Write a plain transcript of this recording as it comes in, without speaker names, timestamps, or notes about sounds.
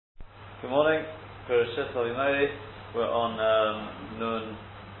Good morning. Bereshit Avimori. We're on Nun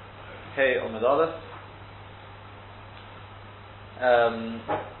Hey Omid Aleph.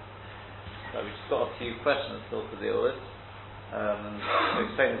 So we just got a few questions still to deal with, and we'll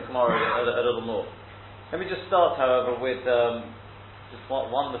explain this tomorrow a little more. Let me just start, however, with just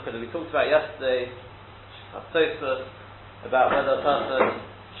one look at it. We talked about yesterday about whether a person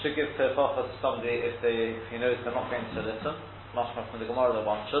should give tefachah to somebody if he knows they're not going to listen. Mashma from the Gemara that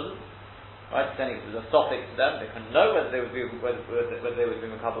one shouldn't. Right, then it was a topic to them. They couldn't know whether they would be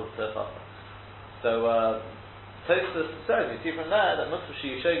makabel tefachah. So Tosfos says, you see from there that Musaf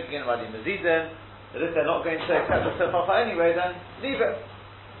Shiyushog again Radi Mazidin, that if they're not going to accept the tefachah anyway, then leave it.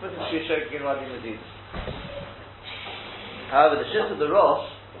 Musaf Shiyushog again Radi Mazidin. However, the shit of the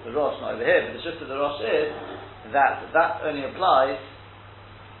Rosh not over here, but the shit of the Rosh is that only applies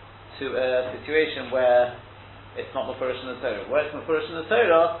to a situation where it's not Mefurish in the Torah. Where it's Mefurish in the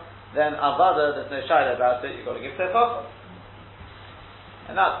Torah, then Avada, there's no shayla about it, you've got to give tefachah.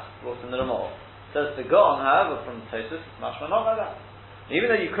 And that's what's in the Ramah. Says the Gaon, however, from Tosfos, it's mashma not like that. Even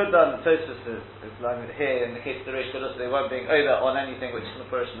though you could learn that Tosfos is like here in the case of the Reish Gadus, they weren't being over on anything which is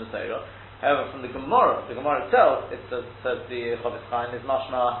Mefurish in the Torah. However, from the Gemara itself, it says the Chavetz Chaim is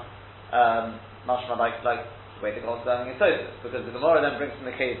mashma like the way the Gaon's learning in Tosfos, because the Gemara then brings in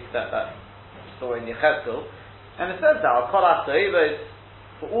the case that story in Yechezkel, and it says that Al Kol HaToivos,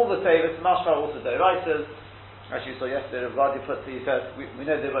 for all the Tevos, mashma also Doraiters. As you saw yesterday, Rav Gadi put, he says, we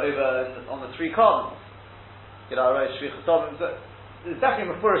know they were over on the three cardinals. There's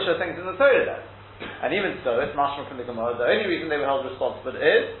definitely Mefurish things in the Torah there. And even so, it's mashma from the Gemara. The only reason they were held responsible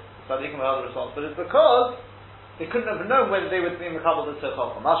is because they couldn't have known whether they would be Mekabel the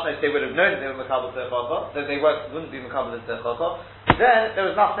Tefachah. Mashma, if they would have known they were Mekabel the Tefachah, then they wouldn't be Mekabel the Tefachah. Then there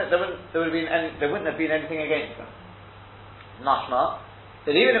was nothing. There wouldn't have been anything against them. Mashma,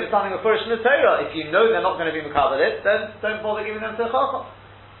 that even if it's something Mefurish in the Torah, if you know they're not going to be Mekabel it, then don't bother giving them Tefachah.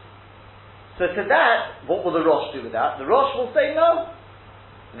 So to that, what will the Rosh do with that? The Rosh will say no.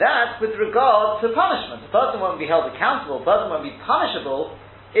 That's with regard to punishment. The person won't be held accountable. The person won't be punishable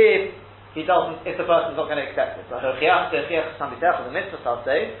if the person's not going to accept it. So the mitzvah I'll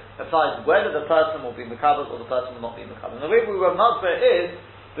say applies whether the person will be Mekabel or the person will not be Mekabel. And the way we were Mazber is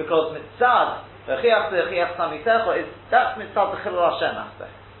because mitzvah that's mitzvah the Chilul Hashem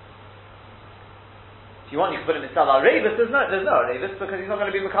aspect. If you want, you can put it mitzvah al-Revis. There's no Revis because he's not going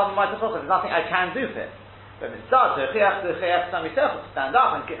to be Mekabel my tefachah. There's nothing I can do for him. But mitzvah to stand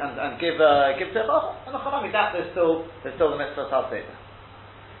up and give tefachah, and that there's still the mitzvah al-Seder.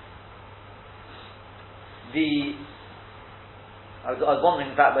 I was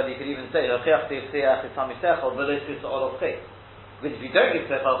wondering in fact whether you could even say because if you don't give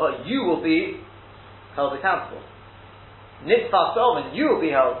tefachah, you will be held accountable. Nitzvah Solomon, you will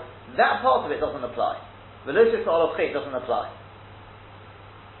be held. That part of it doesn't apply. Velocis Olofchei doesn't apply.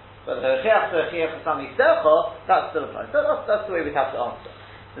 But that still applies. So that's the way we have to answer.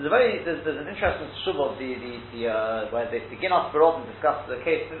 There's an interesting shubha where they begin us and discuss the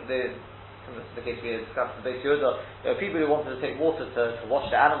case. The case we discussed in Beis Yehuda. There were people who wanted to take water to wash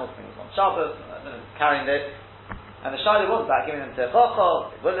their animals. Things on Shabbos, carrying it. And the Shaila was about giving them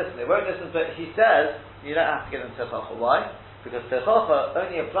tefachah. They won't listen. But he says you don't have to give them tefachah. Why? Because tefachah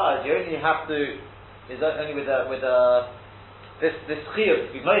only applies. You only have to. Is only with this chiyuv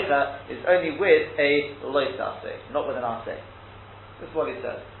to be moicha is only with a lois aseh, not with an aseh. This is what he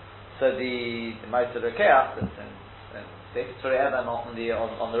says. So the Ma'aser Rekeach and Sefer Torah Eben on the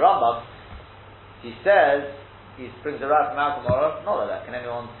Rambam, he says he brings a right from Al Gemara. Not like that. Can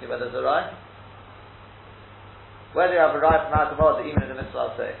anyone see where there's a right? Where do you have a right from Al Gemara that even in the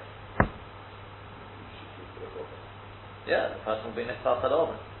mitzvah say? Yeah, the person will be mitzvah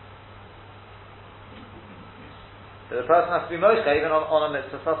salom. So the person has to be moshe even on a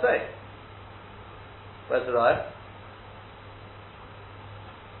mitzvah say. Where's the right?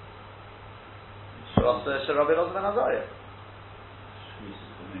 Sharabi Elazar ben Azariah.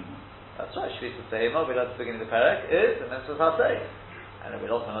 That's right. Shvisas Behema, we learned at the beginning of the parak, is the mitzvah say. And then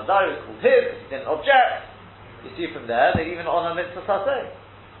Elazar ben Azariah is called his because he didn't object. You see from there that even on a mitzvah say.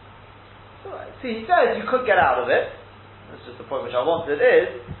 So, see, he says you could get out of it. That's just the point which I wanted.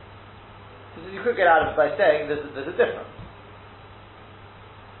 Is you could get out of it by saying there's a difference.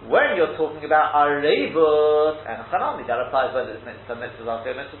 When you're talking about Arevut and Chanami, that applies whether it's mitzvah or mitzvah. I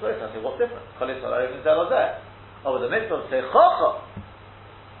say, what's different? Oh, the mitzvah Techacha,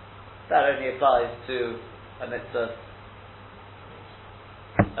 that only applies to a mitzvah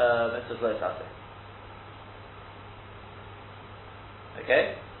Zlois.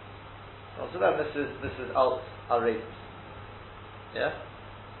 Okay? Also then this is Arevut. Yeah?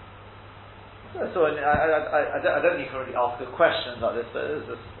 I don't think you can really ask a question like this, but there's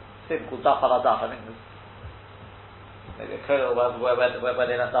this thing called Daf ala Daf. I think there's maybe a code or where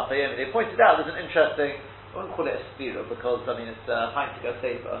they left Daf in. They pointed out there's an interesting, I wouldn't call it a spira because it's Heintiger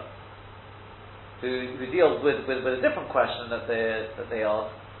Sefer who deals with a different question that they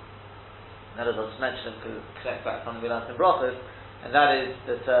ask. And that is, I'll just mention it because it connects back to something we learned in Brachos, and that is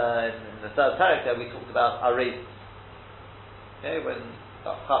that in the third paragraph we talked about Arevis. Okay, when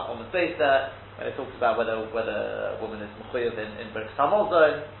Chaf on the space there, when it talks about whether a woman is mechuyev in Berkes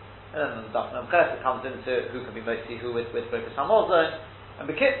Hamazon, and then Daf Memches it comes into who can be mostly who with Berkes Hamazon, and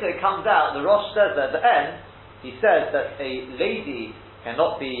Bekitzer it comes out. The Rosh says that at the end he says that a lady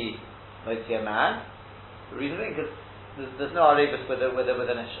cannot be mostly a man. The reason being because there's no Arevis with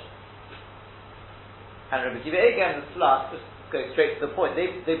an Isha. And Rabbi Akiva again, the Slach, just go straight to the point.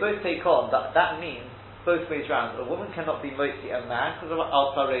 They both take on that means both ways round. A woman cannot be mostly a man because of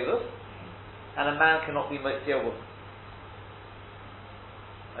Alta Revus, and a man cannot be mostly a woman.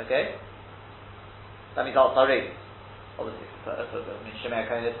 Okay? That means Alta Revus. Obviously, Shemei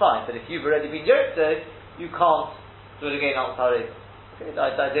Kohen is fine, but if you've already been yoked, you can't do it again Alta Revus. Okay? The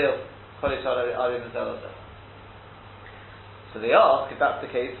idea of Kodesh Arim is also. So they ask, if that's the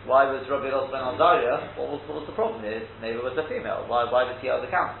case, why was Rabbi Elazar ben Azariah, what was the problem here? His neighbour was a female. Why was he out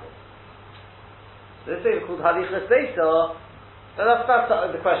of the council? So they say called Halichas Seisa. So that's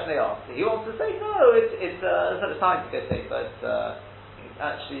the question they ask. He wants to say, no, it's not a scientific Seisa, it's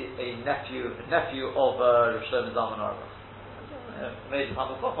actually a nephew of Rav Shlomo Zalman Auerbach. Major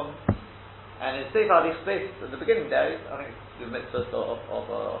Hamel Chacham. And in Sefer Halichas Seisa, at the beginning there, I think it's the mitzvah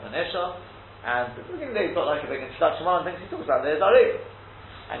of an Isha. And at the beginning he's got like a big introduction. One of the things he talks about there is Arevis.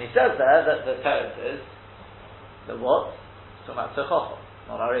 And he says there that the teretz is the what? It's talking about Tzechocha,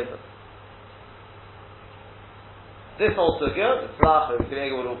 not Arevis. This also good, the Tzlach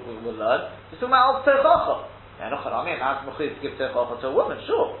will learn, it's talking about Tzechocha. Yeah, no, I mean, man's mechuyev to give Tzechocha to a woman,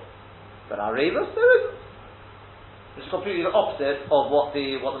 sure. But Arevis, there isn't. Which is completely the opposite of what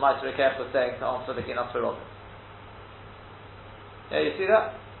the Ma'aser Kech was saying to answer the Kinas Ferodim. Yeah, you see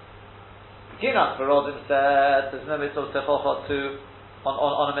that? Kinas Ferodim said there's no mitzvah techocha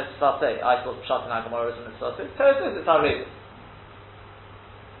on a mitzvah say. I thought Pshat and Gemara is a mitzvah say. Teretz it's Arevis.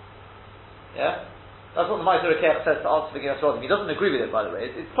 Yeah? That's what the Ma'aser Kech says to answer the Kinas Ferodim. He doesn't agree with it, by the way.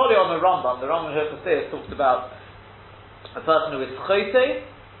 It's probably on the Rambam. The Rambam Hilchos talks about a person who is chote,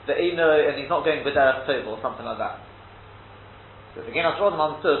 and he's not going with Derech Tov or something like that. So the Kinas Ferodim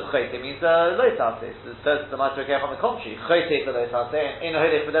understood chote means lo taseh. It says the Ma'aser Kech on the contrary. Chote for lo taseh and in a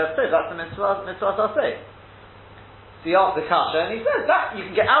hodeh for Derech Tov. That's the mitzvah taseh. So he asked the kasha, and he says that you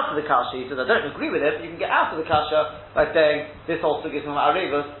can get out of the kasha. He says I don't agree with it, but you can get out of the kasha by saying this also gives him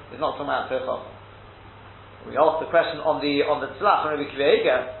Arevis. It's not talking about Tzechocha. We asked the question on the tzlach on Rabbi Akiva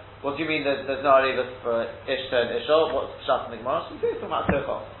Eiger. What do you mean that there's no Arevis for Ishta and Isha? What's Pshat in the Gemara? So he's talking about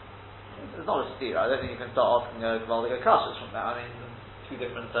Tzechocha. It's not a steer. I don't think you can start asking Gvaldiga Kashas from that. I mean, two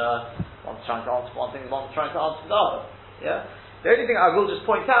different, one's trying to answer one thing, one's trying to answer the other. Yeah? The only thing I will just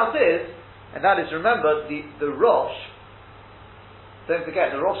point out is, and that is, remember, the Rosh, don't forget,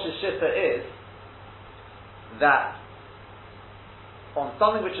 the Rosh's Shitta is that on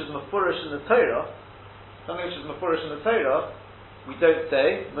something which is Mefurish in the Torah, we don't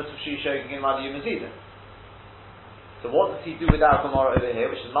say, Mutaf Shisha Gin Madi Yumazidin. So what does he do with our Gemara over here,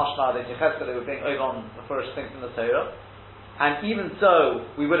 which is Mashma that Yechezkel, they were being over on the first things in the Torah, and even so,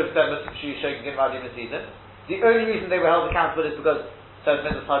 we would have said Muslim Shi Shokin Gin Vadi Masida. The only reason they were held accountable is because says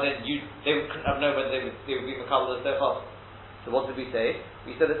Mitzvah Hadin, they couldn't have known whether they would be Makabal as their father. So what did we say?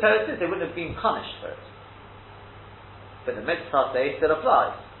 We said the Torah says they wouldn't have been punished for it. But the Mitzvah say still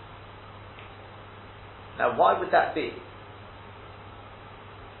applies. Now why would that be?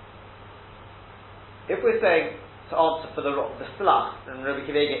 If we're saying to answer for the Slach and Rabbi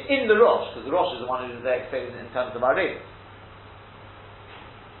Akiva Eiger in the Rosh, because the Rosh is the one who is there explaining in terms of Arevis.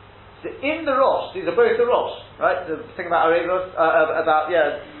 So in the Rosh, these are both the Rosh, right? The thing about Arevis,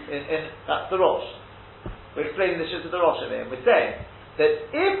 that's the Rosh. We're explaining the shit of the Rosh over here. We're saying that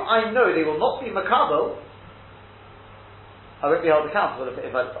if I know they will not be Makabel, I won't be held accountable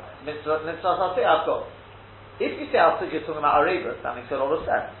if I mitzvah I'll say I've got. If you say you're talking about Arevis, that makes a lot of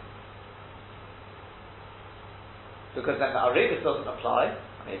sense. Because then the Arevis doesn't apply.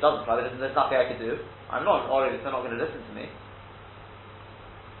 I mean, it doesn't apply, there's nothing I can do. I'm not an Arevis, they're not going to listen to me.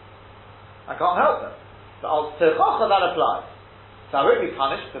 I can't help them. But Al Tzirchacha, that applies. So I won't be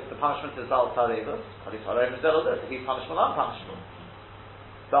punished because the punishment is Al Tzarevus. At least Arevis is this. If he's punishable, I'm punishable.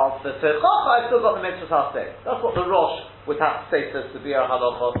 But Al Tzirchacha, I've still got the mitzvah say. That's what the Rosh would have to say to the Biur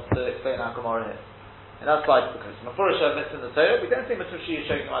Halacha to explain our Gemara here. And that's like, because Mefurish mitzvah in the Torah, we don't say mitzvah shir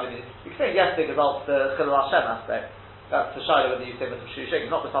shogim alim. You can say yes, because of the Chilul Hashem aspect. That's the shayla whether you say mitzvah shir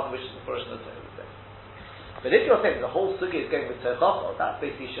shogim, not the something which is Mefurish in the Torah, we say. But if you're saying the whole sugi is going with Tzorchachol, that's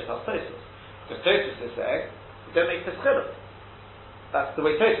basically Shechas Tosus. Because Tosus is saying, you don't make Teschilus. That's the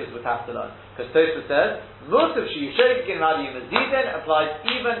way Tosus would have to learn. Because Tosus says, mitzvah shir shogim alim mazidin applies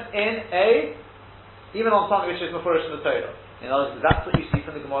even on something which is Mefurish in the Torah. In other words, that's what you see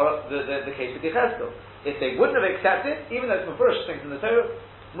from the Gemara, the case of Yechezkel. If they wouldn't have accepted, even though it's Mefurish things in the Torah,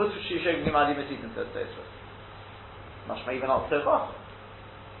 Mutzah Shishog Gimadi Mesitin says Tosfos. Mashma even not so far.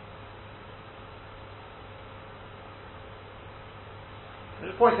 I'm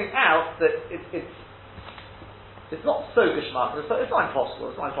just pointing out that it's not so geshmak. It's not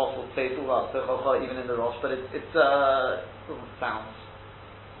impossible. It's not impossible to say it's all about Tzorchachol even in the Rosh, but it doesn't sound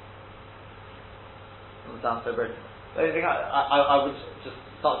so brilliant. The only thing I would just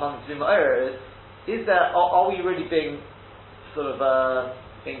start something to do my area is there, are we really being sort of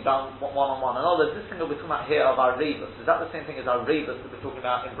being done one-on-one? In other words, this thing that we're talking about here of our rebus, is that the same thing as our rebus that we're talking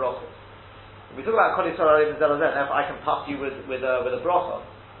about in brachos? When we talk about Kodei Torah Rebus Zelazeh, if I can pass you with a bracha,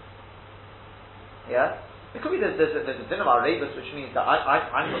 yeah? It could be there's a din of our rebus, which means that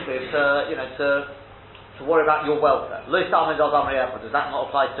I'm not able to worry about your welfare. Does that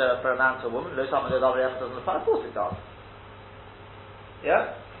not apply for a man to a woman? Doesn't apply? Of course it does.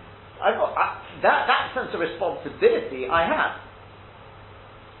 Yeah? I've got that sense of responsibility I have.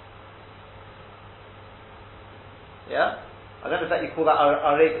 Yeah? I don't know if that you call that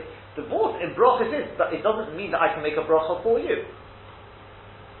a divorce in brachas is, but it doesn't mean that I can make a bracha for you.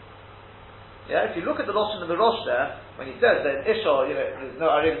 Yeah? If you look at the Lashon of the Rosh there, when he says that in Ishor, there's no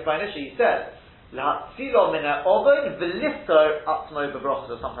Arevus by Nisha, he says, L'hatzilo min ha'oved v'liftor atzmo b'brachos,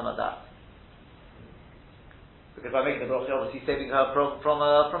 or something like that. Because by making the bracha, obviously saving her from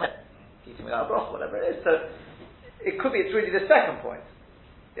it. Eating without a bracha, whatever it is. So, it could be, it's really the second point.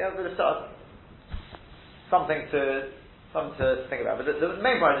 Yeah, but it's something to think about. But the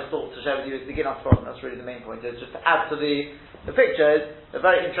main point I just thought to share with you is the Ginas Farod. That's really the main point. Is just to add to the picture is a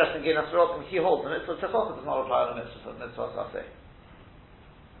very interesting Ginas Farod, and he holds the mitzvah Tzorchachol does not apply on the mitzvah Saseh.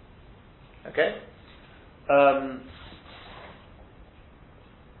 Okay?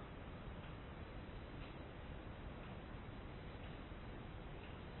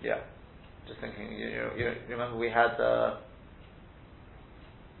 Yeah. Just thinking, you remember we had that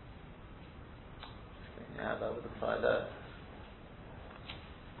with the side there.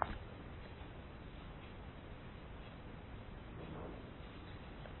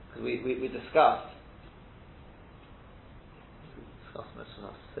 Because we discussed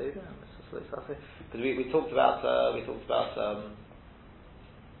Mitzvah Seder and Mitzvah Seder. Because we talked about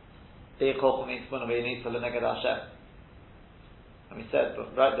Eikoch means Munavei Nisa L'Neged Hashem. And we said,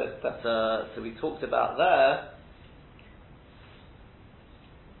 right, so we talked about there,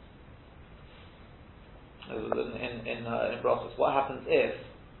 in brachos, what happens if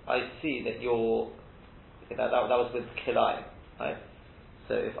I see that that was with kilayim, right?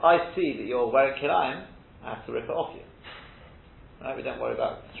 So if I see that you're wearing kilayim, I have to rip it off you. Right? We don't worry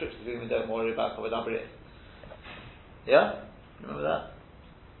about strips, we don't worry about kavod abriyos. Yeah? Remember that?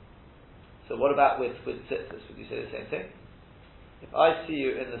 So what about with tzitzis? Would you say the same thing? If I see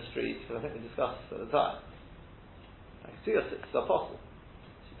you in the street, because I think we discussed this at the time, I can see your tzitzis are possible.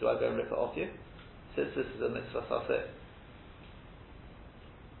 So do I go and rip it off you? Tzitzis is a mitzvah saseh.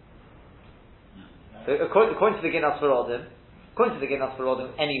 So according to the Ginas Farodim,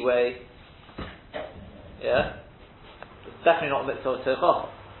 anyway, yeah, it's definitely not a mitzvah Tzorchachol.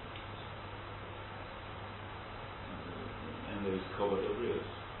 And there's kavod abriyos.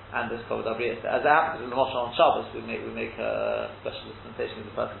 And there's kavod abriyos. As it happens, on Shabbos, we make a special dispensation if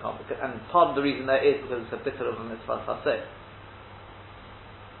the person can't. And part of the reason there is because it's a bitter of a mitzvah saseh.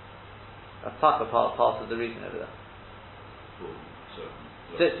 That's part of the reason over there.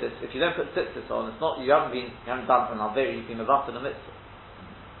 Tzitzis, if you don't put tzitzis on, it's not, you haven't done an averi, you've been avaf in the mitzvah.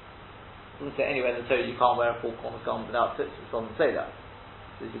 It doesn't say anywhere in the Torah you can't wear a full corner garment without tzitzis. It doesn't say that.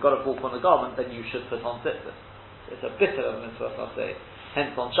 So if you've got a full corner garment, then you should put on tzitzis. It's a bitter of a mitzvah, I'll say.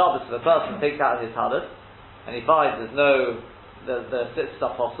 Hence on Shabbos, if a person takes out his talis, and he finds the tzitzis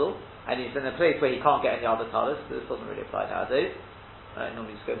are possible, and he's in a place where he can't get any other talis, so this doesn't really apply nowadays.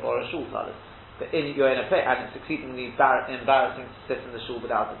 Normally you just go borrow a shul talis. But you're in a pit, and it's exceedingly embarrassing to sit in the shul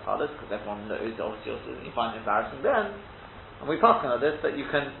without a talis, because everyone knows, obviously, you find it embarrassing then. And we pass on this that you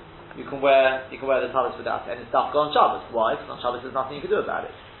can wear the talis without it, and it's dafka on Shabbos. Why? Because on Shabbos there's nothing you can do about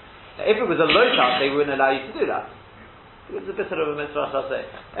it. Now, if it was a low talis, they wouldn't allow you to do that. It's a bit of a mitzvah, shall I say.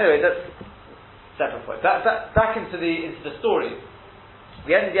 Anyway, that's a separate point. Back into the story.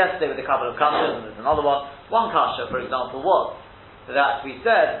 we ended yesterday with a couple of kashas, and there's another one. One kasha, for example, was that we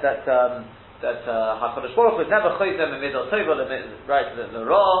said that HaKadosh Baruch Hu is never choyzem midol tova, right, the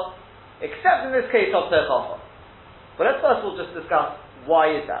ra, except in this case of Terchacha. But let's first of all just discuss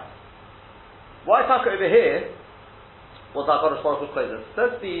why is that. Why Taka over here was HaKadosh Baruch Hu choyzem?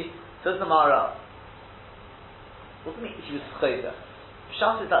 Says the Maharal. What does it mean he was choyzem?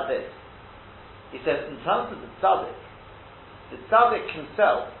 Pshat is like this. He says in terms of the tzaddik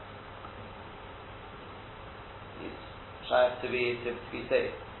himself is shaykh to be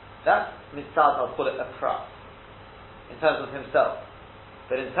saved. That mitzad, I'll call it a prat, in terms of himself.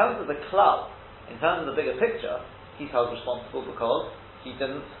 But in terms of the klal, in terms of the bigger picture, he's held responsible because he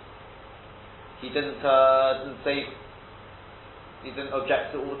didn't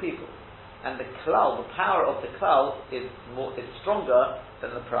object to all the people. And the klal, the power of the klal is stronger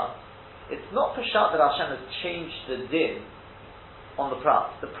than the prat. It's not pshat that Hashem has changed the din on the prat.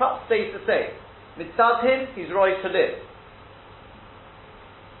 The prat stays the same. Mitzad him, he's right to live.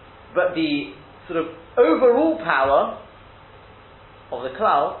 But the sort of overall power of the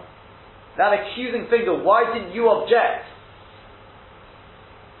klal, that accusing finger, why didn't you object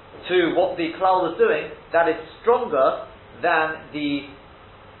to what the klal was doing, that is stronger than the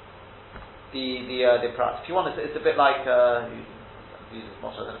prat. If you want, it's a bit like use as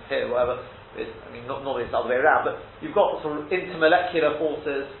much as I can or whatever. Normally it's the other way around, but you've got sort of intermolecular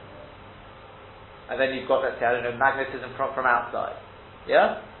forces, and then you've got, let's say, magnetism from outside.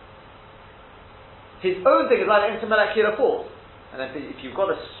 Yeah? His own thing is like an intermolecular force. And then if you've got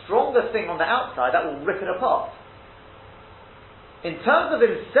a stronger thing on the outside, that will rip it apart. In terms of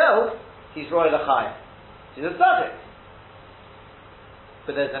himself, he's Roy L'chaim. He's a tzaddik.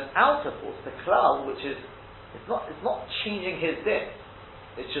 But there's an outer force, the klal, which is, it's not changing his din.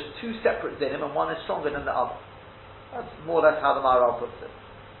 It's just two separate dinim, and one is stronger than the other. That's more or less how the Maharal puts it.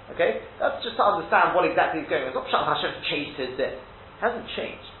 Okay? That's just to understand what exactly is going on. It's not Pshat Hashem changed his din. It hasn't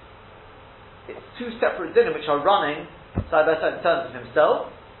changed. It's two separate dinim which are running side by side in terms of himself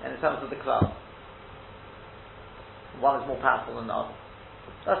and in terms of the klal. One is more powerful than the other.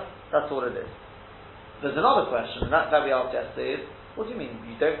 That's all it is. There's another question, and that we asked yesterday is, what do you mean?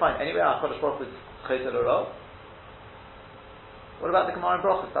 You don't find anywhere HaKadosh Baruch Hu is Chayzer Ora? What about the Gemara in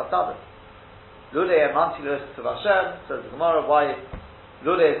Brachos, Tavtavis? Lulei emanti lo to Hashem, says the Gemara, why?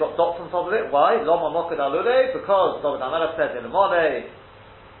 Lulei has got dots on top of it, why? Loma moked al Lulei, because David HaMelech said in the Monei,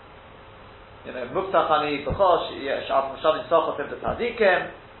 Muftachani B'chosh, Sh'af Moshavim Sochot Ev Tzadikim,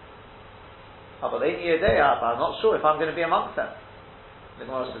 Abaleini Yedea, but I'm not sure if I'm going to be amongst them. The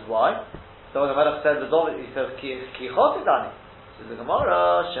Gemara says, why? David HaMelech said, he says, Ki Chotidani. Says the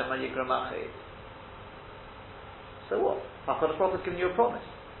Gemara, Shema Yikra Machid. So what? HaKadosh Baruch Hu has given you a promise.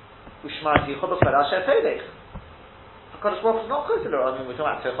 Ushmarti Yichud B'Chadash HaTeilech. HaKadosh Baruch Hu is not Chayzer Ora. We're talking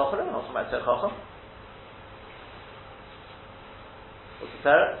about Terchacha, we're not talking about Terchacha. What's the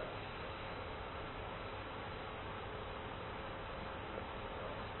Torah?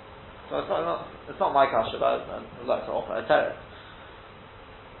 So it's not my kasha, but I'd like to offer a Torah.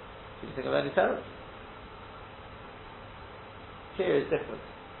 Can you think of any Torah? Here is different.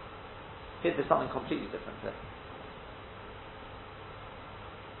 Here there's something completely different there.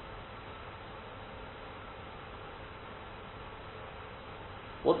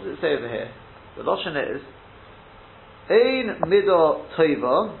 What does it say over here? The Lashon is Ein midah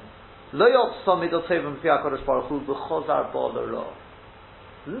tova lo yotza midah tova mpi HaKadosh Baruch Hu b'chozar ba l'ra.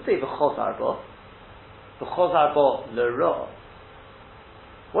 It doesn't say b'chozar ba l'ra.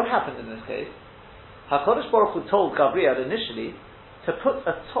 What happened in this case? HaKadosh Baruch Hu told Gabriel initially to put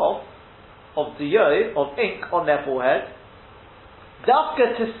a top of diyoy, of ink, on their forehead,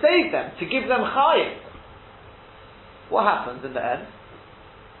 dafka to save them, to give them chayim. What happens in the end?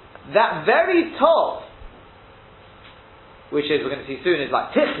 That very top, which is, we're going to see soon, is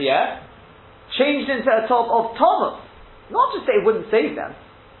like Tichya, changed into a top of Thomas. Not just that it wouldn't save them.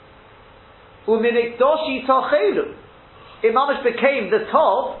 Uminikdoshi tochelu. It mamish became the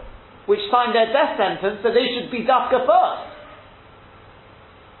top which signed their death sentence, so they should be dafka first.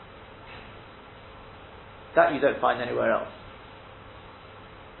 That you don't find anywhere else.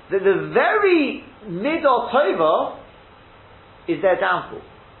 The very midah tova is their downfall.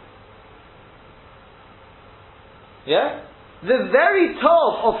 Yeah? The very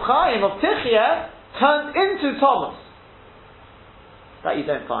tov of Chaim, of Tichya, turned into Thomas. That you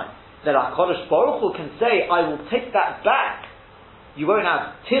don't find. That HaKadosh Baruch Hu can say, I will take that back. You won't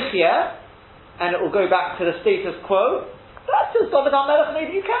have Tichya, and it will go back to the status quo. That's just David HaMelech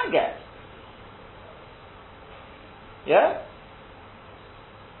maybe you can get. Yeah?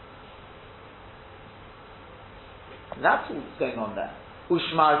 And that's what's going on there.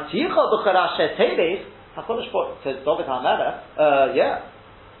 Ushmarticha b'charashet teres. HaKadosh Baruch says David HaMelech. Yeah.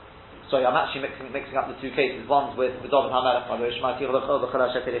 Sorry, I'm actually mixing up the two cases. One's with David HaMelech, by the way. Ushmarticha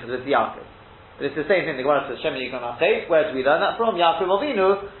b'charashet teres with Yaakov. But it's the same thing. The Gemara says Shem Yikram Achet. Where do we learn that from? Yaakov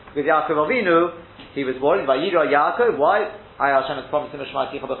Avinu. With Yaakov Avinu, he was worried by Yidra Yaakov. Why? Hashem has promised him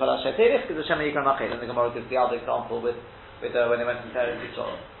Ushmarticha b'charashet teres because Shem Yikram Achet. And the Gemara gives the other example with when they went to Teres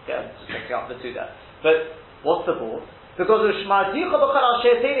Yisrael. Yeah, just mixing up the two there. But what's the thought? Because Ushmarticha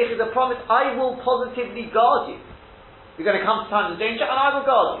b'charashet teres is a promise, I will positively guard you. You're going to come to times of danger and I will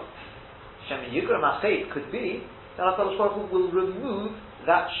guard you. Shem Yikram Achet could be that HaKadosh Baruch Hu will remove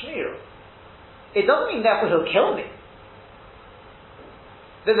that shmir. It doesn't mean therefore he'll kill me.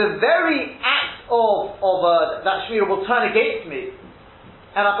 That the very act of that shmir will turn against me,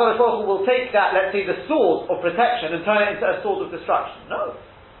 and HaKadosh Baruch Hu will take that, let's say, the sword of protection and turn it into a sword of destruction. No.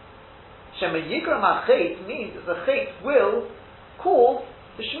 Shema Yigram HaChet means that the Chet will cause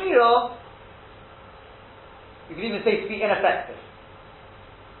the shmirah, you could even say, to be ineffective.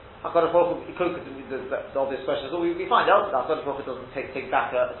 HaKadosh Baruch Hu, the obvious question is, well, we find out that HaKadosh Baruch Hu doesn't take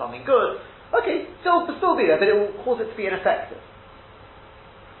back something good. Okay, still be there, but it will cause it to be ineffective.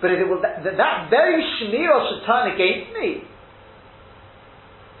 But if it will, that very shmirah should turn against me.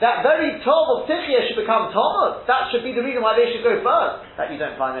 That very tov of tichya should become tovah. That should be the reason why they should go first. That you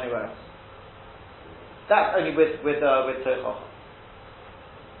don't find anywhere else. That's only with Tochach.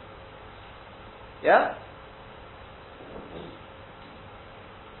 Yeah?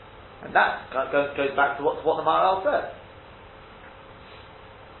 And that goes back to what the Maharal said.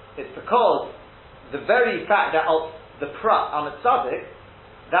 It's because the very fact that the prat on a tzaddik,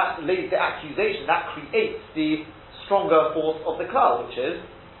 that lays the accusation, that creates the stronger force of the klal, which is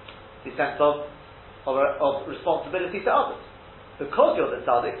the sense of responsibility to others. Because you're the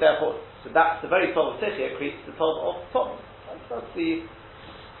tzaddik, therefore, so that's the very tov of tichya creates the tov of tov.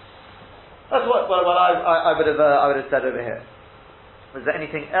 That's what I would have said over here. Was there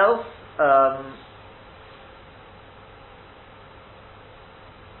anything else?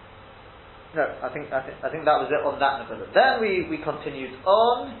 No, I think that was it on that number. Then we continued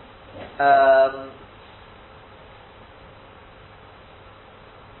on.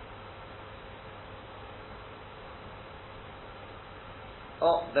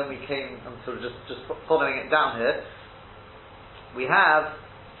 Then we came. I'm sort of just following it down here. We have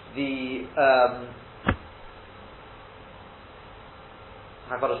the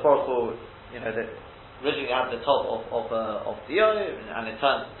HaKadosh Baruch Hu, that originally had the top of Dio, and it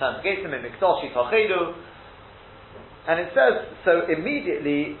turns against him in Mikdashi Tachedu, and it says, so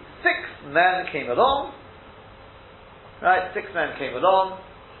immediately 6 men came along, right? 6 men came along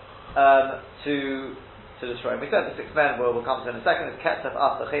to destroy him. We said the 6 men will come to in a second. It's Ketzef,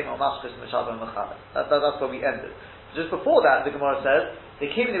 Asachem, Mashchis, Meshav, and Mechada. That's where we ended. Just before that, the Gemara says they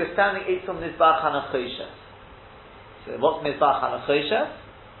came and they were standing Eitzom Mizbach Hanachoshes. So what's Mizbach Hanachoshes?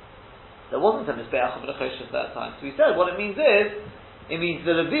 There wasn't a Mizbeach of Nechoshes at that time. So we said what it means the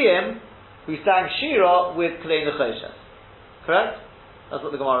Leviim who sang Shira with Klei Nechoshes. Correct? That's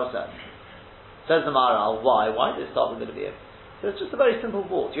what the Gemara says. Says the Maharal, why? Why did it start with the Leviim? So it's just a very simple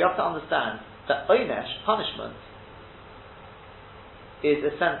thought. You have to understand that Onesh, punishment, is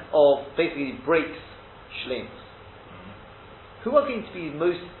a sense of basically breaks Shleimus. Who are going to be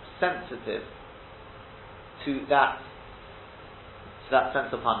most sensitive to that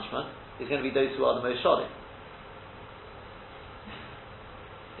sense of punishment is going to be those who are the most sholim.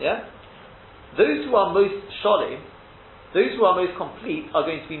 Yeah? Those who are most sholim, those who are most complete, are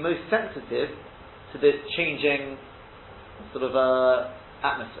going to be most sensitive to the changing sort of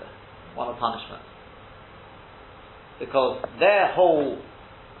atmosphere, one of punishment. Because their whole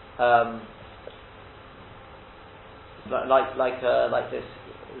like this,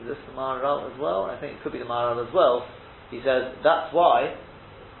 is this the Maharal as well? I think it could be the Maharal as well. He says that's why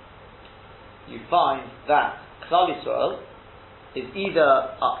you find that Klal Yisrael is either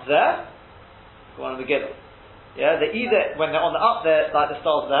up there, go on the Megillah. Yeah, they're either when they're on the up there like the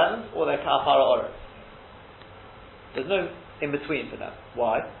stars of the heavens, or they're Ka'apara Oretz. There's no in between for them.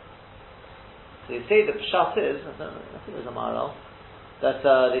 Why? So they say the pshat is, I think there's a Maharal, that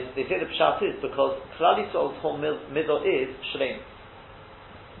they say the pshat is because Klal Yisrael's whole middle is shleimus.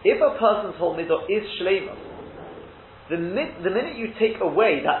 If a person's whole middle is shleimus, the minute you take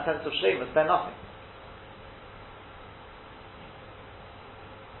away that sense of shleimus, they're nothing.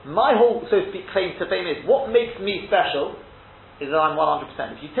 My whole, so to speak, claim to fame is what makes me special is that I'm 100%.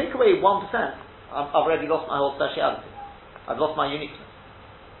 If you take away 1%, I've already lost my whole speciality. I've lost my uniqueness.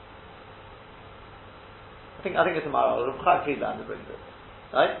 I think it's a Maharal. Chaim Friedlander brings it,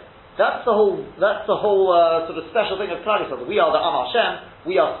 right? That's the whole sort of special thing of Klal Yisrael. We are the Am Hashem.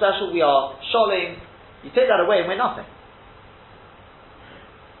 We are special. We are Sholem. You take that away and we're nothing.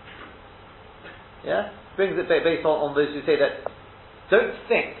 Yeah, brings it based on those who say that. Don't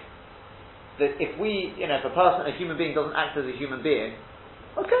think that if if a human being doesn't act as a human being,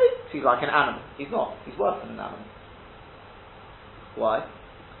 okay, he's like an animal. He's not. He's worse than an animal. Why?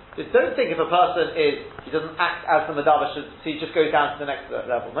 Just don't think if a person he doesn't act as the Medaber should, so he just goes down to the next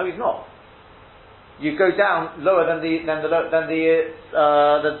level. No, he's not. You go down lower than the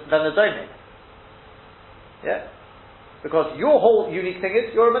Doming. Yeah, because your whole unique thing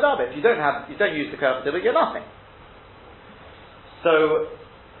is you're a Medaber. If you don't use the curve of you're nothing. So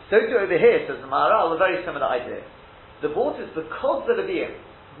too over here, says the Maharal, a very similar idea. The Vortis, because the Leviim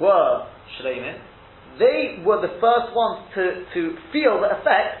were Shleimin, they were the first ones to feel the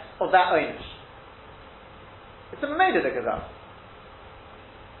effects of that Oynish. It's a Mameda de Gazal.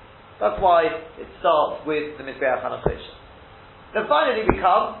 That's why it starts with the Mizbeach HaNafesh. Then finally we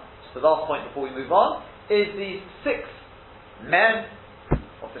come, just the last point before we move on, is these 6 men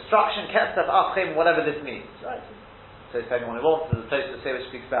of destruction, Ketzef, Achim, whatever this means. Right? So if anyone who wants, there's a place to say which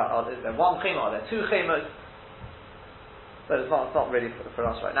speaks about, is there 1 chema, are there 2 chemas? But it's not really for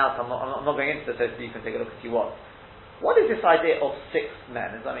us right now, so I'm not going into the Tosfos, you can take a look if you want. What is this idea of 6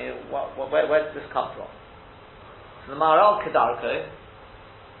 men? I mean, where does this come from? So the Maharal Kedarko,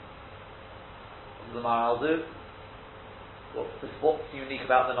 what does the Maharal do? What's unique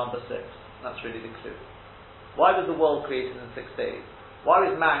about the number 6? That's really the clue. Why was the world created in 6 days? Why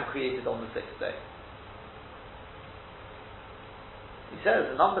was man created on the 6th day? He says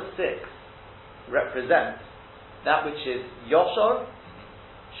the number 6 represents that which is Yoshor,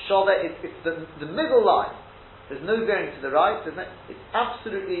 Shove, it's the middle line. There's no going to the right, it's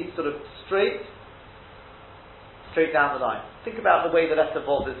absolutely sort of straight down the line. Think about the way the letter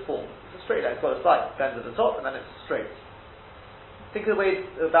Vav is formed. It's a straight line, it's got a slight bend at the top and then it's straight. Think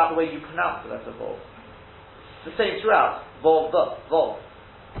about the way you pronounce the letter Vav. It's the same throughout. Vav.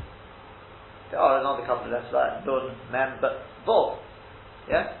 There are another couple of letters like Nun, Mem, but Vav.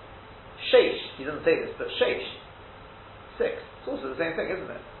 Yeah? Sheish, he doesn't say this, but Sheish. 6. It's also the same thing, isn't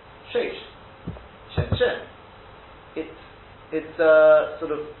it? Sheish. Shen. It's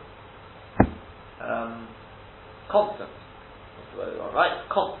sort of constant. That's the word, right? It's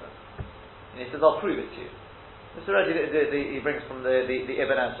constant. And he says, I'll prove it to you. This already he brings from the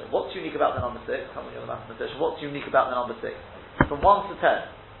Ibn Ezra. What's unique about the number 6? Come on, you're the mathematician. What's unique about the number 6? From 1 to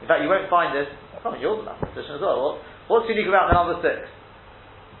 10. In fact, you won't find this. Come on, you're the mathematician as well. What's unique about the number 6?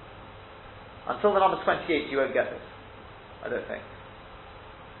 Until the number 28, you won't get this. I don't think.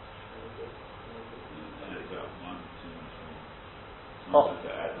 Oh,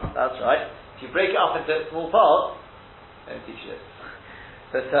 that's right. If you break it up into small parts, I don't teach you this.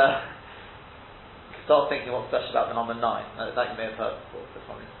 But start thinking what's special about the number 9. That you may have heard before. There's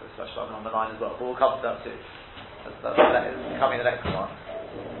something special about the number 9 as well. But we'll come to that too. That is coming the next one.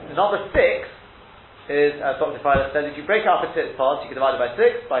 The number 6 is, as Dr. Feiler said, if you break it up into its parts, you can divide it by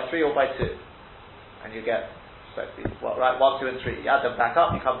 6, by 3, or by 2. And you get, right, 1, 2, and 3. You add them back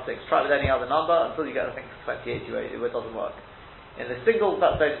up, you come to 6. Try it with any other number until you get, I think, 28, it doesn't work. In the single,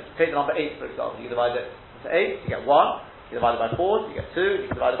 take the number 8, for example. You divide it into 8, you get 1. You divide it by 4, you get 2.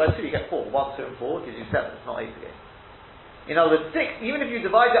 You divide it by 2, you get 4. 1, 2, and 4 gives you 7. It's not 8 again. In other words, 6, even if you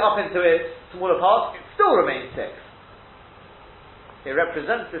divide it up into its smaller parts, it still remains 6. It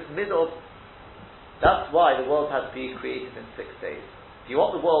represents this middle. That's why the world has to be created in 6 days. If you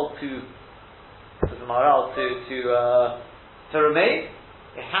want the world to remain,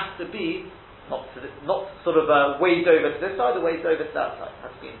 it has to be not sort of waved over to this side or waved over to that side. It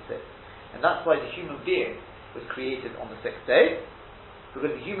has to be in 6. And that's why the human being was created on the 6th day,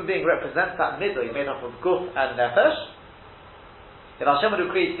 because the human being represents that middle. He's made up of Guf and Nefesh. If Hashem would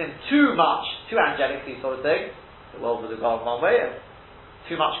have created him too angelically sort of thing, the world would have gone one way, and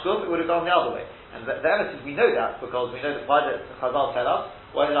too much Guf, it would have gone the other way. And the evidence we know that because we know that why the Chazal tell us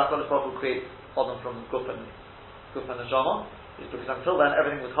why did HaKadosh Baruch Hu create Adam from Guf and Neshama? Is because until then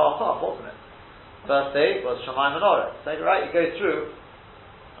everything was half, wasn't it? First day was Shamayim and Orah. So right, you go through,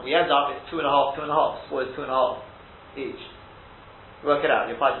 and we end up it's 2.5. What is 2.5 each? Work it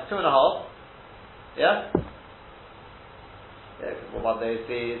out. You find it's 2.5. Yeah. Yeah. Because one day is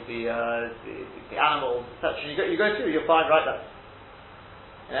the animals, etc. You go through, you'll find right that.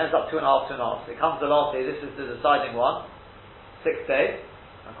 It ends up 2.5. It comes the last day. This is the deciding one. 6th day.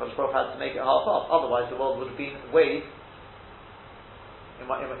 And Kodesh Baruch had to make it half. Otherwise, the world would have been weighed. It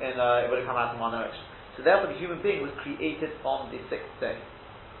would have come out in one direction. So therefore, the human being was created on the 6th day.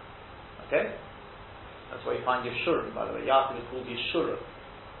 Okay. That's why you find Yeshurun, by the way. Yaakov is called Yeshurun.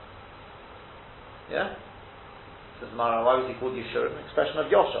 Yeah? Says Mara, why was he called Yeshurun? An expression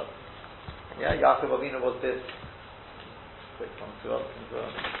of Yosha. Yeah, Yaakov Avinu was this. Quick one, two other things.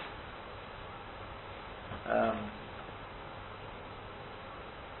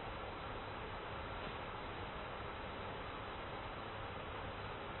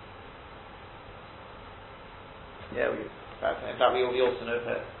 In fact, we also know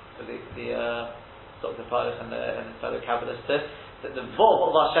that Dr. Pilot and his fellow Kabbalists that the Vol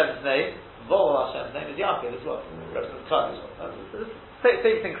of Hashem's name is Yaakov as well. Represents Klal as well. Same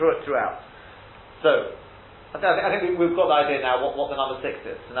thing throughout. So, I think we've got the idea now what the number 6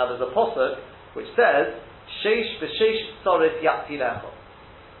 is. So now there's a posuk which says Sheish b'Sheish Tzoris Yatzi Lecho.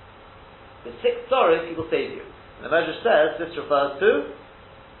 The 6 Tzoris he will save you. And the Medrash says this refers to.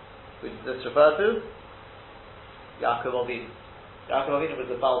 Who does this refer to? Yaakov Avinu. Yaakov Avinu was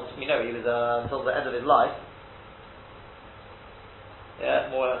about, he was until the end of his life. Yeah,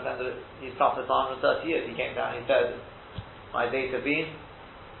 more or less end of it. He suffered for 130 years. He came down, he said, my days have been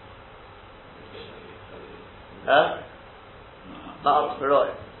Ma'at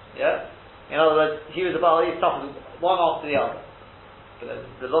Beroy. Yeah? In other words, he suffered one after the other. But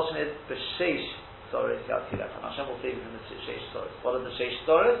the Lashon is B'Sheish Tzoris Yatzi Lecho. Hashem will save you from the Sheish Tzoris. What are the Sheish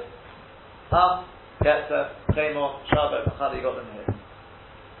Tzoris? Ketzer, Chemo, Shabbat, Machal, you got them here.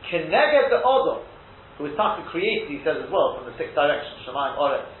 Keneged the Odom, who was Taka created, he says as well, from the 6 directions, Shemaim,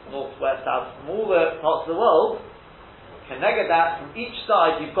 Oretz, north, west, south, from all the parts of the world. Keneged that, from each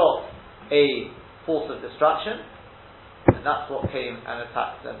side you've got a force of destruction, and that's what came and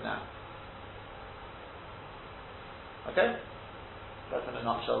attacked them now. Okay? That's in a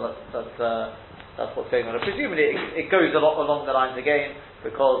nutshell, that's what's going on. And presumably it goes along the lines again,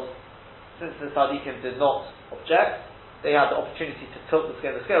 because since the Tzaddikim did not object, they had the opportunity to tilt the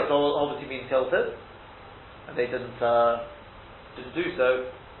scale. The scales are obviously being tilted, and they didn't do so.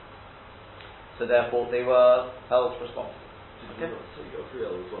 So therefore, they were held responsible. Okay? So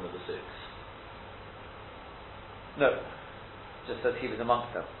Yochriel was one of the 6. No, just that he was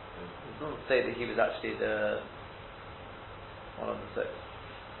amongst them. It doesn't say that he was actually the one of the 6.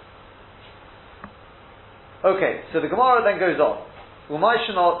 Okay, so the Gemara then goes on. Umay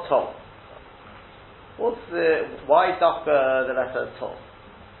Shanot Tov. Why Dafka the letter Tov?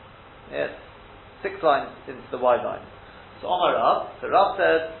 Yes, 6 lines into the wide line. So Omar Rav, so Rav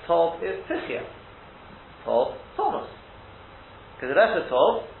says Tov is Tichya. Tov, Thomas. Because the letter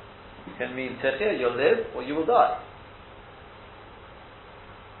Tov can mean Tichya, you'll live or you will die.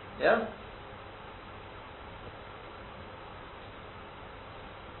 Yeah?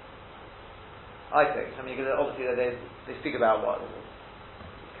 I think. Because obviously they speak about what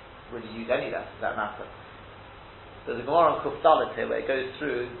really use any letters that matter. There's a Gemara on Kuf Dalet here where it goes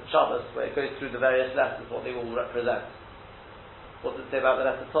through Shabbos, where it goes through the various letters, what they all represent. What does it say about the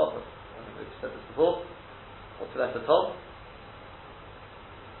letter Tov? I think we've said this before. What's the letter Tov?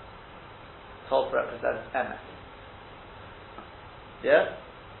 Tov represents Emes. Yeah?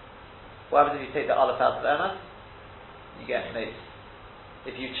 What happens if you take the Aleph out of Emes? You get Meis.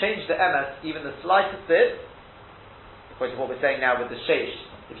 If you change the Emes even the slightest bit, according to what we're saying now with the Sheish,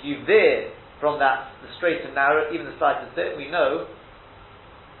 if you veer from that, the straight and narrow, even the slightest bit, we know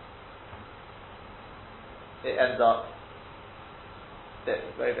it ends up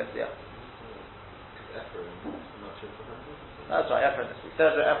very best, yeah. That's right, Ephraim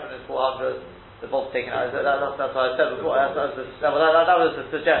is 400, the Bob's taken out. That's what I said before. That was the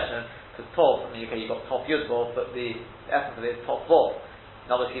suggestion, because Tov, you've got Tov Yud Bov, but the essence of it is Tov Bov.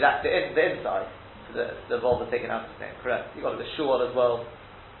 And obviously that's the inside, so the Bov is taken out of the name, correct. You've got the Shual as well.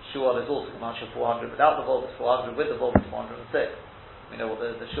 Shual is also Commercial 400, without the Volv is 400, with the Volv is 406. We know what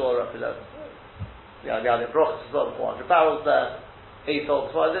the Shual represents. The Aliyah Brochus as well, the 400 barrels there, 8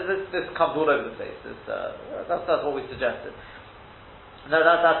 as well. This comes all over the place. That's what we suggested. No,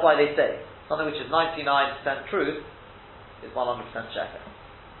 that's why they say something which is 99% truth is 100% sheker.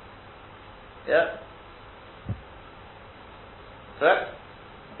 Yeah? Correct?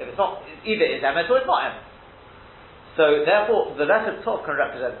 If it's not, either it's emes or it's not emes. So therefore, the letter Tov can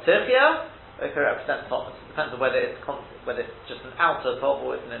represent Tirchia, or it can represent Thomas. It depends on whether it's just an outer Tov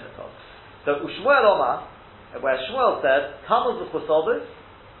or it's an inner Tov. So Ushmuel Omar, where Shmuel said Tamuz Zuchusobis,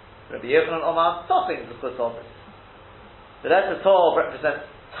 Rabbi Yochanan Omar Tofin Zuchusobis. The letter Tov represents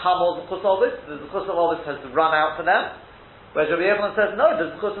Tamuz Zuchusobis. The Zuchusobis has run out for them. Whereas Rabbi Yochanan says no,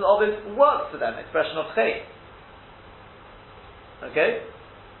 the Zuchusobis works for them. Expression of Chay. Okay.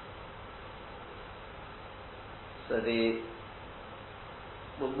 So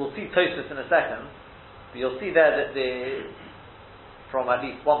we'll see Tosfos in a second, but you'll see there that from at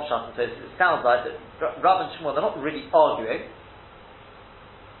least one shot in Tosfos, it sounds like that Rav and Shmuel, they're not really arguing.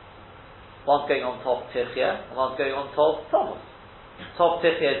 One's going on Tov Tichya, and one's going on Tov Thomas. Tov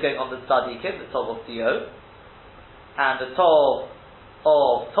Tichya is going on the Tzadikim, the Tov of Dio, and the Tov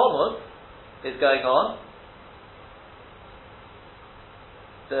of Thomas is going on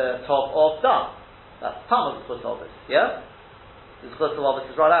the Tov of Dam. That's Thomas' Chutz. Yeah? The Chutz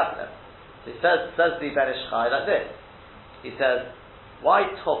is right after them. So he says the Ben Ish Chai like this. He says, why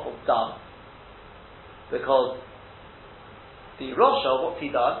Tov of Dam? Because the Rosha, what's he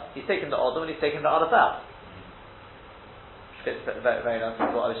done? He's taken the Odom and he's taken the Aleph out. Which fits very, very nicely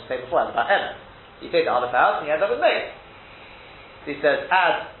with what I was saying before about Emes. You take the Aleph out and you end up with Meir. So he says,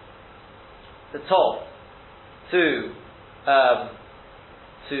 add the Tov to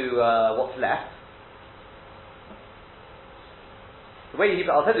what's left.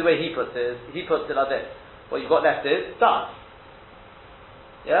 I'll tell you the way he puts it. He puts it like this. What you've got left is done.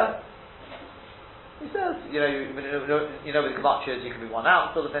 Yeah? He says, with the Gemachas, you can be one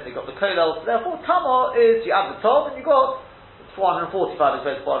out, sort of thing. You've got the Kolel. Therefore, Tamar is, you add the Tov, and you've got 445 as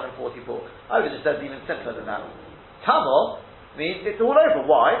opposed to 444. I would have just said even simpler than that. Tamar means it's all over.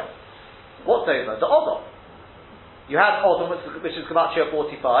 Why? What's over? The Odom. You had Odom, which is Gemachia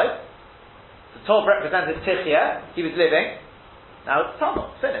 45. The Tov represented Tichya. He was living. Now it's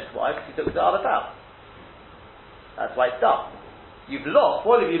Tamar. It's finished. Why? Because he took the Aleph out. That's why it's done. You've lost.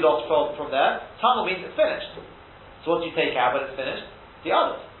 What have you lost from there? Tamar means it's finished. So what do you take out when it's finished? The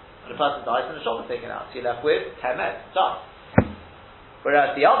others. When a person dies, then the shop is taken out. So you're left with Temet. Done.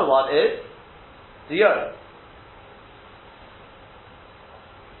 Whereas the other one is the Yod.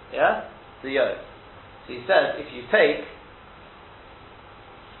 Yeah? The Yod. So he says, if you take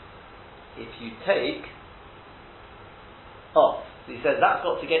off, so he says that's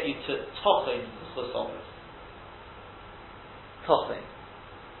got to get you to Tochin Chusomos. Tochin.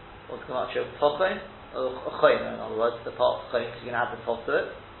 What's the much of Tochin? Chayin, in other words, the part of Chayin, because you can add the top to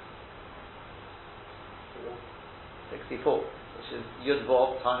it. 64, which is Yud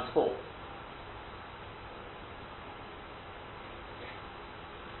Vav times 4.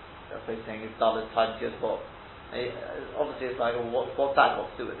 That's what he's saying is Dalet times Yud Vav. Obviously it's like, well, what's that got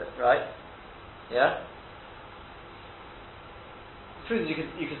to do with it, right? Yeah? The truth is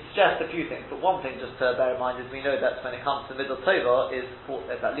you can suggest a few things, but one thing just to bear in mind is we know that when it comes to middle Tova it's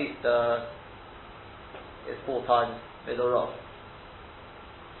at least it's 4 times middle Rosh.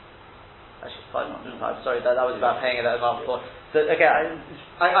 Actually 500 times, sorry, that was about paying it that amount before. So okay,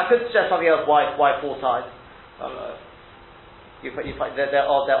 I could suggest something else why 4 times. There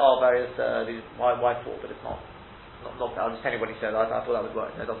are various reasons why 4, but it's not. I'll just tell you what he said. I thought that would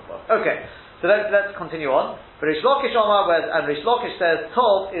work. No, it doesn't work. Okay, so let's continue on. But Rish Lakish Omar, and Rish Lakish says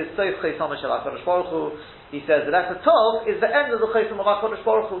Tov is Sof Chesama Shel HaKadosh Baruch Hu. He says that the Tov is the end of the Chesam of HaKadosh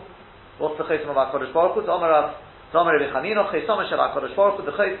Baruch Hu. What's the Chesam of HaKadosh Baruch Hu? Omar Rabbi Chanino Chesama Shel HaKadosh Baruch Hu.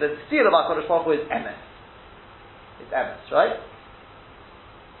 The seal of HaKadosh Baruch Hu is Emes. It's Emes, right?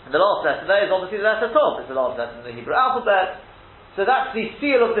 And the last letter there is obviously the letter Tov. It's the last letter in the Hebrew alphabet. So that's the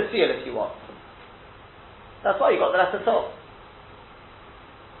seal of the seal, if you want. That's why you got the letter Tov.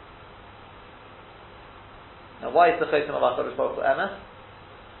 Now, why is the Chesam of HaKadosh Baruch Hu Emes?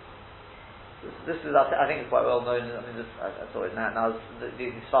 This is, I think, it's quite well known. I mean, I saw it now. The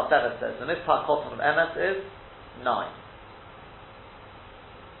Sfas Emes says the Mitzvah Kotam of Emes is 9.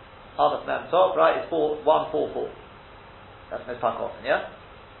 Aleph Mem Tov, right? It's 144. That's Mitzvah Kotam, yeah.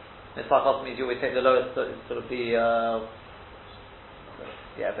 Mitzvah Kotam means you always take the lowest, sort of the.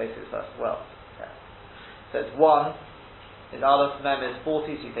 Basically first. Well, yeah. So it's 1. In Aleph Mem is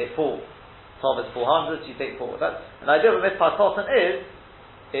 40, so you take 4. Tov is 400, so you take 4. That's an idea of a Mitzvah Kotan is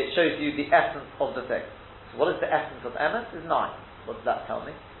it shows you the essence of the thing. So what is the essence of Emes? Is 9. What does that tell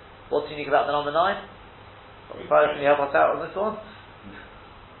me? What's unique about the number 9? Can you help us out on this one?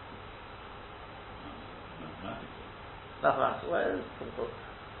 Mathematics. Where is it?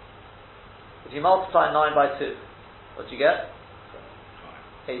 If you multiply 9 by 2, what do you get?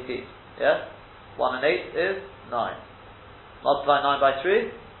 18. Yeah? 1 and 8 is 9. Multiply 9 by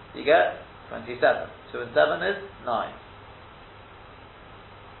 3, you get 27. 2 and 7 is 9.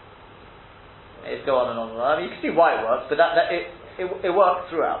 It's go on and on and on. I mean, you can see why it works, but it works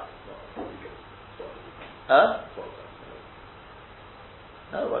throughout. Huh?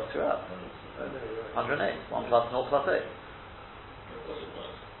 No, it works throughout. 108. 1 plus 0 plus 8.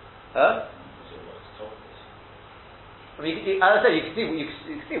 Huh? I mean, as I said, you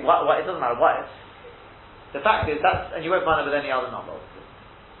can see why it doesn't matter why it's. The fact is and you won't find it with any other number.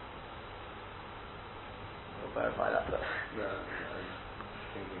 We'll verify that, but.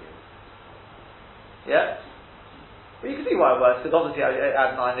 Yeah? Well, you can see why it works, because obviously I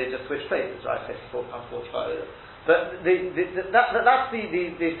add 9, they just switch places, right? 54 becomes 45. But that's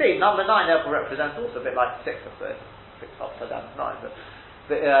the thing. Number 9 therefore represents also a bit like 6, I suppose. 6 upside down to 9, but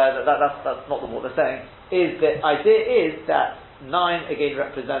that's not what they're saying. Is the idea is that 9 again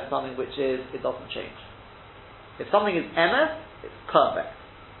represents something which it doesn't change. If something is emes, it's perfect.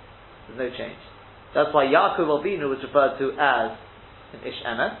 There's no change. That's why Yaakov Avinu was referred to as an ish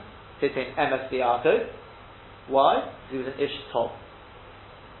emes. Hitting emes Yaakov. Why? Because he was an ish tov.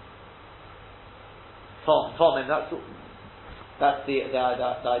 Tom, and that's the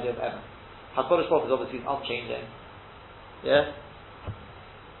idea of emes. HaKadosh Baruch Hu is obviously unchanging. Yeah?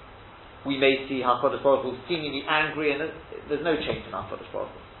 We may see HaKadosh Baruch Hu seemingly angry, and there's no change in HaKadosh Baruch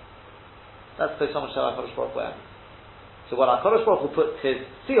Hu. That's so much so HaKadosh Baruch Hu emes. So what HaKadosh Baruch Hu puts his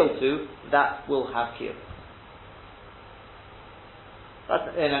seal to, that will have kiyum.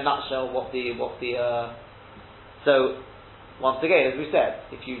 That's in a nutshell what the so once again, as we said,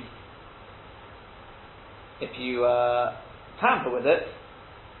 if you tamper with it,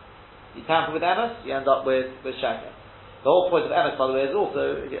 you tamper with emes, you end up with sheker. The whole point of emes, by the way, is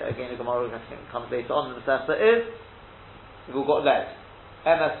also, again, the Gemara comes later on in the Sefta, is we've all got legs.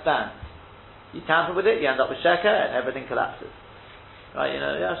 Emes stands. You tamper with it, you end up with sheker, and everything collapses. Right?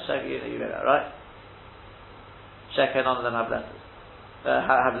 Sheker, you know that, right? Sheker, none of them have letters.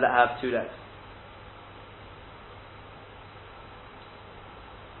 Have 2 legs.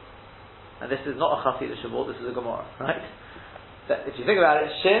 And this is not a Chassidus Shabbat, this is a Gemara, right? So if you think about it,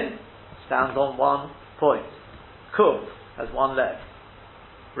 Shin stands on 1 point. Kuf has 1 leg.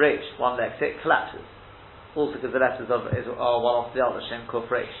 Reish, 1 leg. So it collapses. Also because the letters are one off the other, Shin, Kuf,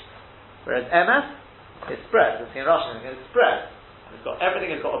 Reish. Whereas emes, it spreads. It's in Russian, it spreads. And everything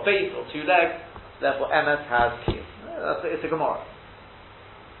has got a base or 2 legs, therefore emes has kiyum. It's a Gemara.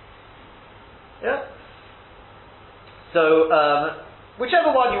 Yeah? So, whichever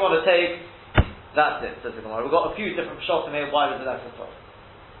one you want to take, that's it, says the Gemara. We've got a few different pshatim here. Why was the letter tov?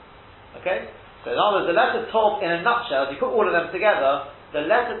 Okay? So in other words, the letter tov, in a nutshell, if you put all of them together, the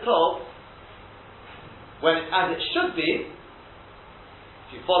letter tov, as it should be, if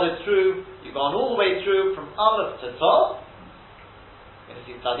you followed through, you've gone all the way through from Aleph to Tov. You're going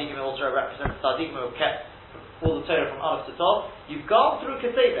to see Tzadikim also represents Tzadikim who have kept all the Torah from Aleph to Tov. You've gone through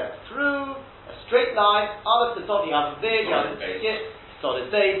Keseda, through a straight line, Aleph to Tov, you have a big, you have a skit,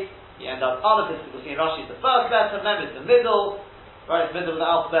 solid base. You end up Aleph is, we'll see in Rashi, is the first letter, Mem is the middle, right, it's the middle of the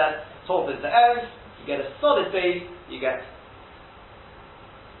alphabet, Tov is the end, you get a solid base, you get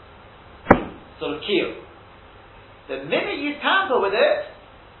sort of keel. The minute you tamper with it,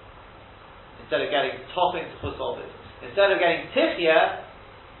 instead of getting topping to Chusovit, instead of getting Tichya,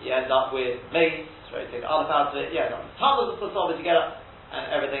 you end up with mace, right, take Aleph out of it, you end up with tunnels of Chusovit together,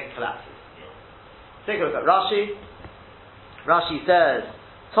 and everything collapses. Take a look at Rashi. Rashi says,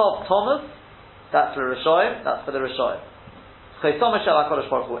 Tov Thomas, that's for Rishoyim, that's for the Rishoyim. Chaysom Shel HaKadosh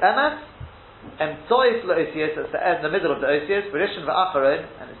Baruch Hu Emes, Emtois L'Osius, that's the middle of the Osius, Rishon V'Acharon,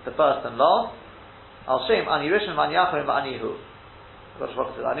 and it's the first and last. Al Shem Ani Rishon V'Ani Acharon V'Ani Hu. HaKadosh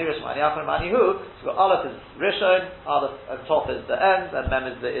Baruch Hu says Ani Rishon V'Ani Acharon V'Ani Hu. So you've got Aleph is Rishon, Aleph and Tov is the end, and Mem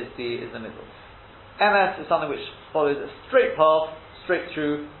is the middle. Emes is something which follows a straight path, straight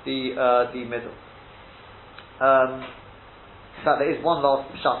through the middle. So there is one last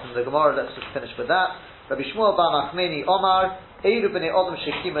shot in the Gemara. Let's just finish with that. Rabbi Shmuel bar Nachmani Omar Eiru b'nei Odom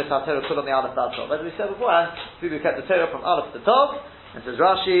shekimu es haTorah kulam me'alef ad Tov. As we said beforehand, people who kept the Torah from Aleph to Tov. And says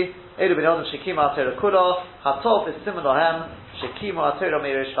Rashi, Eiru b'nei Odom shekimu haTorah kulam haTov is similar to him shekimu haTorah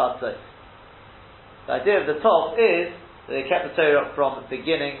me'irish v'atzoi. The idea of the Tov is that they kept the Torah from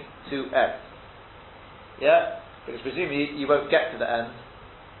beginning to end. Yeah, because presumably you won't get to the end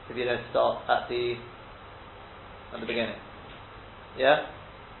if you don't start at the beginning. Yeah?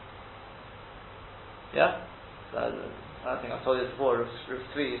 Yeah? So, I think I've told you this before, Rav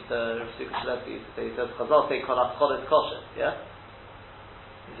Tzvi used to say, he says, Chazal say, Kolach Chodesh Kosher, yeah?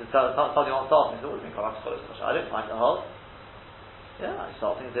 He said, tell you one thought, he said, what do you mean Kolach Chodesh Kosher? I don't find it hard. Yeah, I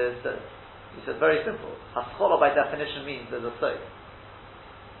start thinking he said, very simple. Haskola by definition means there's a soak.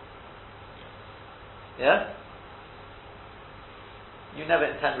 Yeah? You never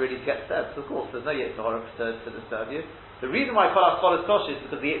intend really to get disturbed, so of course there's no Yetzer Hara to disturb you. The reason why Kolach Chodesh Kosher is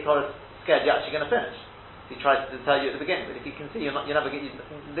because the Yetzer Hara is scared you're actually going to finish. He tries to tell you at the beginning, but if you can see, you never get.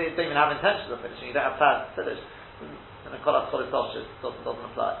 They don't even have intentions of finishing. You don't have plans to finish, and the Kolach Chodesh Kosher doesn't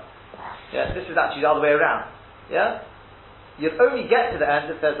apply. Yeah, this is actually the other way around. Yeah, you'll only get to the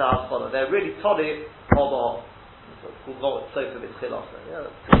end if there's a Haskola. They're really toddy or it's called Sofa B'Tchil also. Yeah,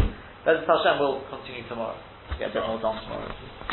 that's Hashem will continue tomorrow. Get a bit more done tomorrow.